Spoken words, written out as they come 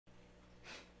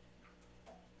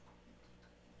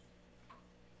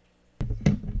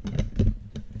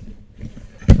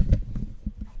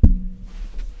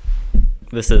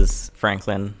This is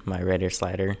Franklin, my red ear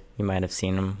slider. You might have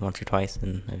seen him once or twice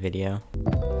in a video.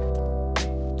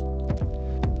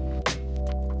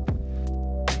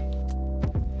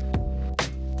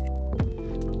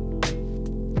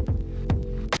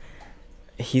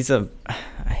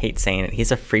 I hate saying it,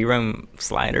 he's a free roam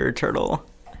slider turtle.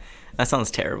 That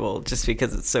sounds terrible just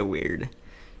because it's so weird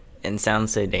and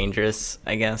sounds so dangerous,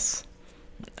 I guess.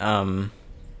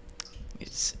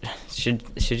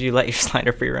 Should you let your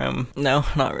slider free roam? No,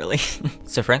 not really.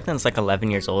 So Franklin's like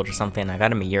 11 years old or something. I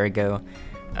got him a year ago.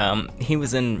 He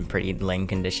was in pretty lame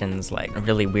conditions, like a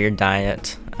really weird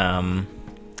diet.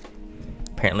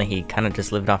 Apparently he kind of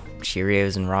just lived off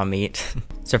Cheerios and raw meat.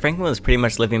 So Franklin was pretty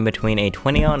much living between a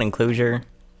 20-ounce enclosure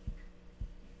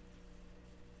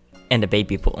and a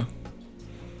baby pool.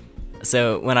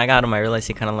 So when I got him, I realized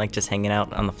he kind of liked just hanging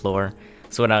out on the floor.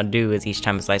 So what I would do is each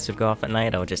time his lights would go off at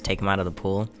night, I would just take him out of the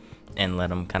pool and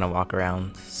let him kind of walk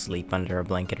around, sleep under a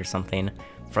blanket or something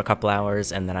for a couple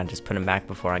hours, and then I'd just put him back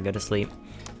before I go to sleep.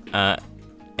 And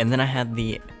then I had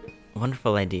the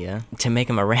wonderful idea to make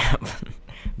him a ramp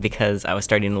because I was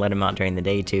starting to let him out during the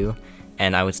day too,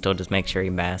 and I would still just make sure he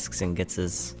basks and gets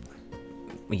his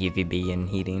UVB and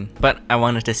heating. But I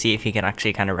wanted to see if he could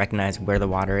actually kind of recognize where the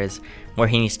water is, where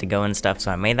he needs to go and stuff,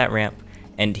 so I made that ramp.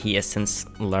 And he has since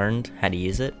learned how to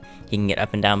use it. He can get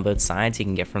up and down both sides. He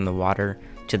can get from the water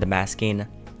to the basking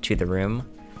to the room.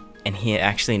 And he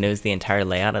actually knows the entire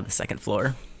layout of the second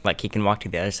floor. Like, he can walk to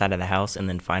the other side of the house and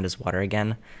then find his water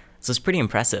again. So it's pretty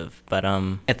impressive. But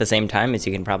at the same time, as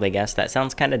you can probably guess, that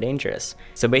sounds kind of dangerous.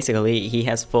 So basically, he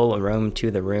has full roam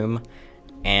to the room.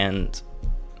 And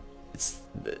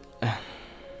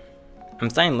I'm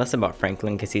saying less about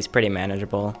Franklin because he's pretty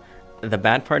manageable. The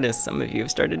bad part is some of you have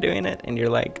started doing it and you're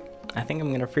like, I think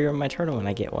I'm gonna free roam my turtle when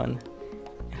I get one.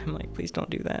 And I'm like, please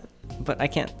don't do that. But I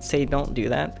can't say don't do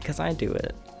that because I do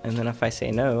it. And then if I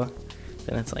say no,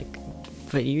 then it's like,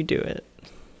 but you do it.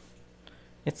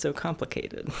 It's so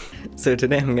complicated. So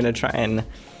today I'm gonna try and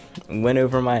win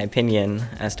over my opinion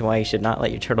as to why you should not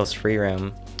let your turtles free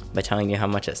roam by telling you how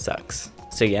much it sucks.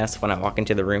 So yes, when I walk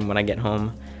into the room when I get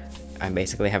home, I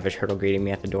basically have a turtle greeting me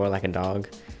at the door like a dog.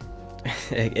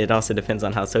 It also depends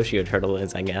on how social a turtle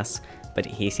is, I guess, but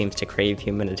he seems to crave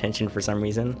human attention for some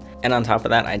reason. And on top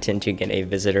of that, I tend to get a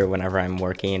visitor whenever I'm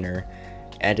working or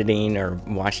editing or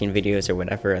watching videos or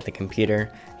whatever at the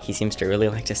computer. He seems to really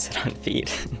like to sit on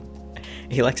feet.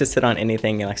 He likes to sit on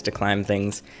anything, he likes to climb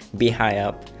things, be high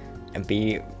up, and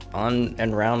be on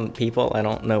and around people. I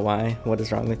don't know why. What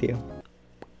is wrong with you?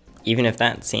 Even if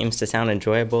that seems to sound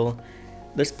enjoyable,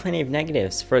 there's plenty of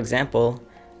negatives. For example,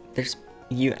 a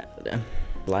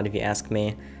lot of you ask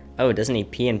me, oh, doesn't he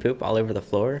pee and poop all over the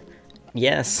floor?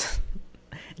 Yes.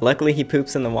 Luckily he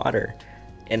poops in the water,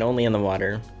 and only in the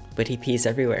water, but he pees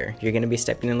everywhere. You're gonna be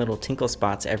stepping in little tinkle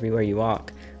spots everywhere you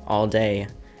walk all day,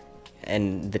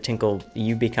 and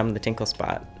you become the tinkle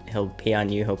spot. He'll pee on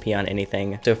you, he'll pee on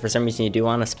anything. So if for some reason you do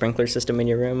want a sprinkler system in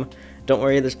your room, don't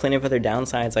worry, there's plenty of other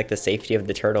downsides like the safety of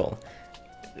the turtle.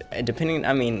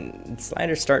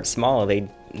 Sliders start small.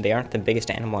 They aren't the biggest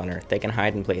animal on earth. They can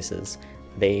hide in places.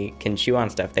 They can chew on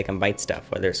stuff. They can bite stuff,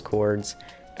 whether it's cords,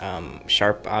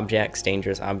 sharp objects,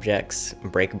 dangerous objects,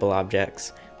 breakable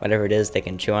objects, whatever it is, they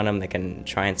can chew on them. They can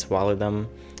try and swallow them.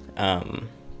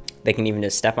 They can even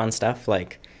just step on stuff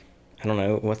like, I don't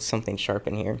know, what's something sharp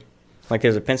in here? Like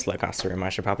there's a pencil across the room. I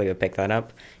should probably go pick that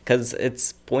up because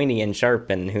it's pointy and sharp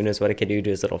and who knows what it could do to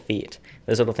his little feet.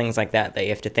 There's little things like that you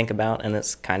have to think about, and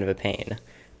it's kind of a pain.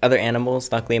 Other animals,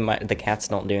 luckily the cats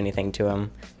don't do anything to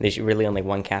him. There's really only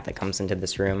one cat that comes into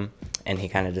this room and he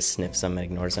kind of just sniffs them and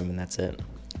ignores them, and that's it.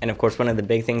 And of course, one of the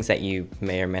big things that you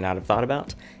may or may not have thought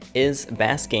about is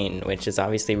basking, which is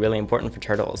obviously really important for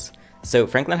turtles. So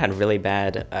Franklin had really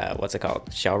bad,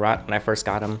 shell rot when I first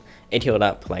got him. It healed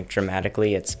up like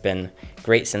dramatically. It's been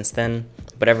great since then.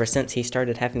 But ever since he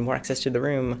started having more access to the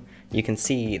room, you can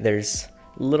see there's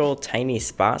little tiny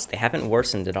spots. They haven't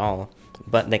worsened at all,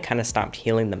 but they kind of stopped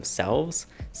healing themselves.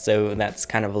 So that's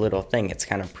kind of a little thing. It's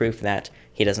kind of proof that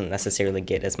he doesn't necessarily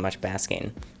get as much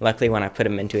basking. Luckily, when I put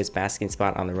him into his basking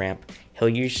spot on the ramp,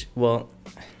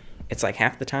 it's like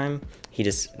half the time he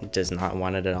just does not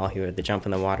want it at all. He would either jump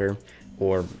in the water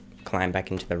or climb back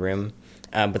into the room.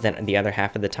 But then the other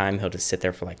half of the time, he'll just sit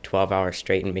there for like 12 hours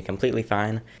straight and be completely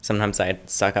fine. Sometimes I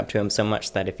suck up to him so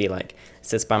much that if he like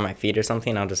sits by my feet or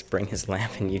something, I'll just bring his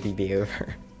lamp and UVB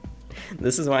over.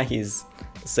 This is why he's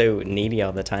so needy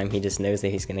all the time. He just knows that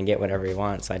he's gonna get whatever he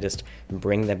wants. I just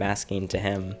bring the basking to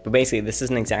him. But basically, this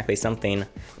isn't exactly something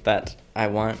that I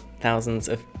want thousands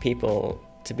of people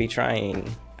to be trying.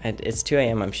 It's 2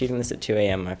 a.m. I'm shooting this at 2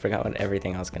 a.m. I forgot what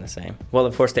everything I was going to say. Well,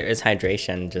 of course, there is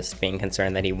hydration, just being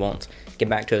concerned that he won't get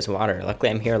back to his water. Luckily,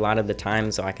 I'm here a lot of the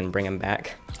time, so I can bring him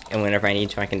back. And whenever I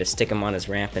need to, I can just stick him on his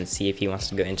ramp and see if he wants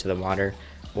to go into the water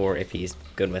or if he's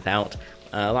good without.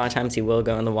 A lot of times he will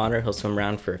go in the water. He'll swim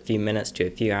around for a few minutes to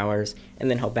a few hours, and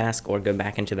then he'll bask or go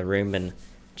back into the room and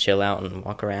chill out and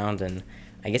walk around. And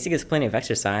I guess he gets plenty of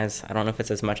exercise. I don't know if it's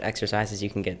as much exercise as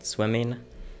you can get swimming.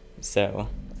 So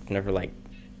I've never, like,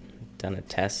 done a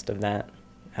test of that.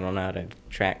 I don't know how to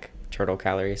track turtle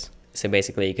calories. So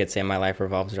basically you could say my life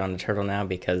revolves around the turtle now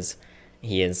because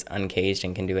he is uncaged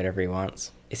and can do whatever he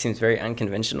wants. It seems very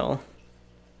unconventional.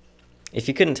 If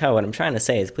you couldn't tell, what I'm trying to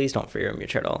say is please don't free roam your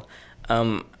turtle.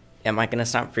 Am I gonna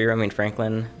stop free roaming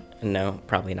Franklin? No,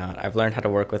 probably not. I've learned how to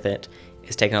work with it.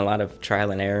 It's taken a lot of trial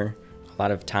and error, a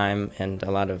lot of time, and a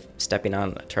lot of stepping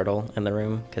on a turtle in the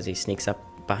room because he sneaks up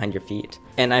behind your feet.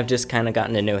 And I've just kind of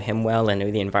gotten to know him well and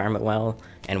know the environment well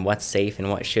and what's safe and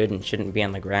what should and shouldn't be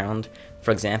on the ground.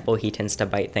 For example, he tends to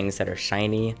bite things that are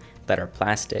shiny, that are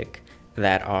plastic,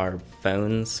 that are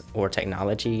phones or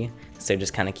technology. So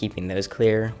just kind of keeping those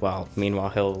clear, while meanwhile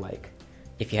he'll, like,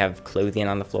 if you have clothing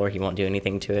on the floor, he won't do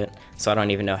anything to it. So I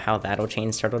don't even know how that'll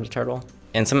change turtle to turtle.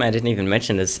 And something I didn't even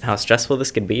mention is how stressful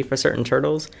this could be for certain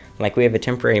turtles. Like, we have a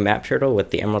temporary map turtle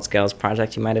with the Emerald Scales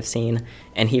project you might have seen,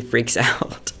 and he freaks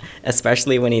out,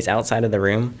 especially when he's outside of the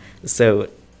room. So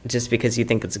just because you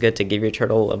think it's good to give your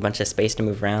turtle a bunch of space to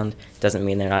move around doesn't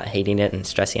mean they're not hating it and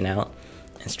stressing out.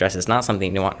 And stress is not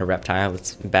something you want in a reptile.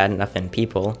 It's bad enough in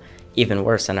people, even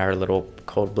worse in our little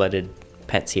cold-blooded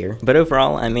pets here. But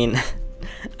overall, I mean,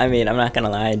 I'm not gonna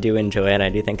lie, I do enjoy it. I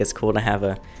do think it's cool to have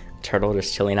a turtle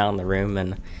just chilling out in the room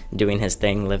and doing his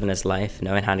thing, living his life,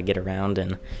 knowing how to get around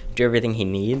and do everything he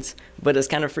needs. But it's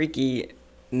kind of freaky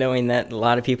knowing that a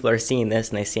lot of people are seeing this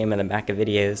and they see him in the back of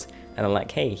videos and they're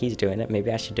like, hey, he's doing it,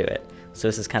 maybe I should do it. So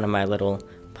this is kind of my little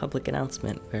public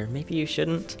announcement where maybe you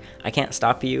shouldn't. I can't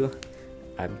stop you.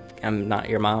 I'm not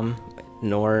your mom,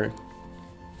 nor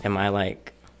am I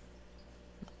like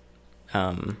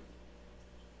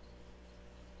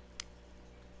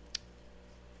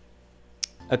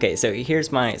Okay, so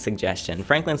here's my suggestion.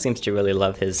 Franklin seems to really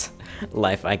love his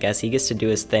life, I guess. He gets to do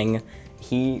his thing.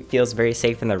 He feels very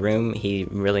safe in the room. He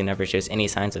really never shows any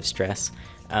signs of stress.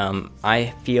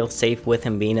 I feel safe with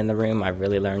him being in the room. I've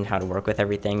really learned how to work with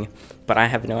everything, but I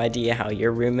have no idea how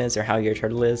your room is or how your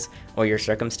turtle is or your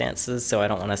circumstances, so I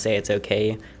don't want to say it's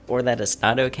okay or that it's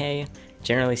not okay.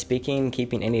 Generally speaking,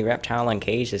 keeping any reptile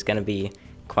uncaged is going to be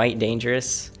quite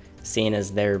dangerous, seeing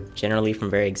as they're generally from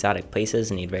very exotic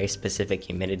places and need very specific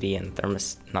humidity and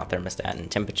thermostat and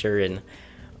temperature and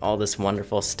all this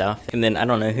wonderful stuff. And then I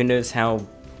don't know, who knows how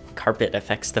carpet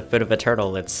affects the foot of a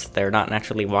turtle. They're not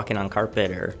naturally walking on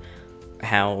carpet, or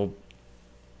how.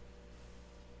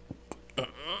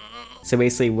 So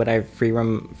basically, would I free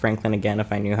roam Franklin again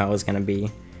if I knew how it was gonna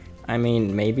be? I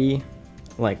mean, maybe,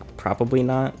 like, probably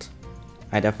not.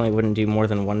 I definitely wouldn't do more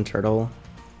than one turtle,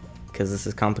 because this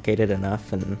is complicated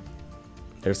enough and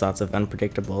there's lots of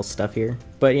unpredictable stuff here.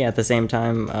 But yeah, at the same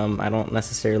time, I don't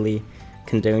necessarily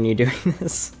condone you doing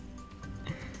this.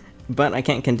 But I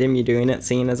can't condemn you doing it,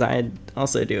 seeing as I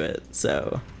also do it.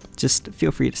 So just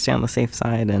feel free to stay on the safe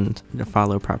side and to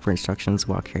follow proper instructions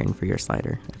while caring for your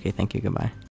slider. Okay, thank you,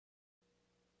 goodbye.